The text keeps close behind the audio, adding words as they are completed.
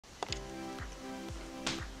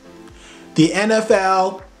The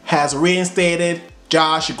NFL has reinstated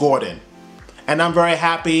Josh Gordon. And I'm very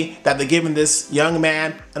happy that they're giving this young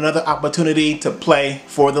man another opportunity to play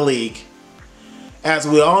for the league. As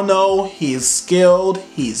we all know, he is skilled,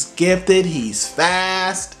 he's gifted, he's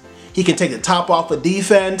fast, he can take the top off of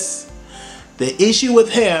defense. The issue with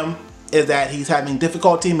him is that he's having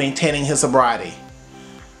difficulty maintaining his sobriety.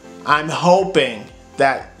 I'm hoping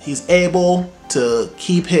that he's able to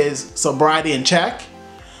keep his sobriety in check.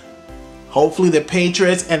 Hopefully the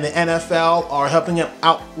Patriots and the NFL are helping him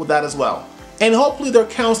out with that as well. And hopefully their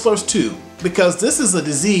counselors too, because this is a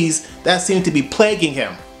disease that seems to be plaguing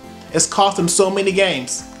him. It's cost him so many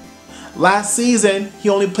games. Last season, he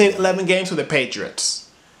only played 11 games for the Patriots.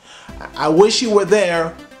 I wish he were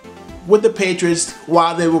there with the Patriots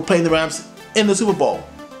while they were playing the Rams in the Super Bowl.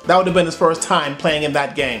 That would have been his first time playing in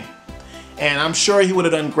that game. And I'm sure he would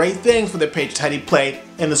have done great things for the Patriots had he played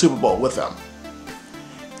in the Super Bowl with them.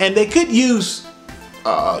 And they could use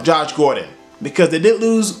Josh Gordon because they did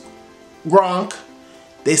lose Gronk.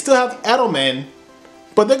 They still have Edelman,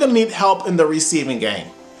 but they're going to need help in the receiving game.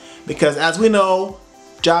 Because as we know,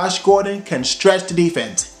 Josh Gordon can stretch the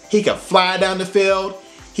defense. He can fly down the field.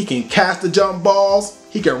 He can catch the jump balls.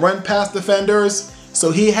 He can run past defenders. So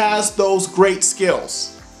he has those great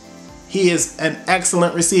skills. He is an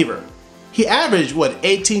excellent receiver. He averaged,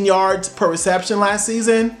 18 yards per reception last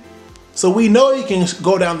season? So we know he can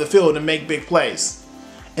go down the field and make big plays.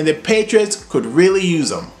 And the Patriots could really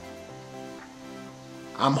use him.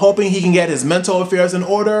 I'm hoping he can get his mental affairs in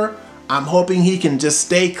order. I'm hoping he can just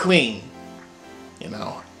stay clean.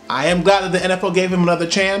 I am glad that the NFL gave him another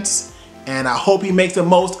chance, and I hope he makes the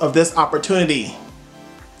most of this opportunity.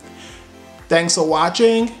 Thanks for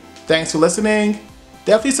watching. Thanks for listening.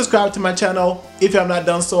 Definitely subscribe to my channel if you have not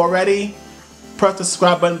done so already. Press the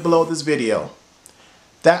subscribe button below this video.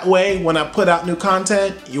 That way, when I put out new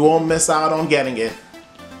content, you won't miss out on getting it.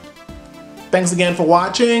 Thanks again for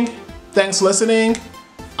watching. Thanks for listening.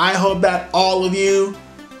 I hope that all of you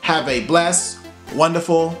have a blessed,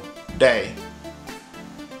 wonderful day.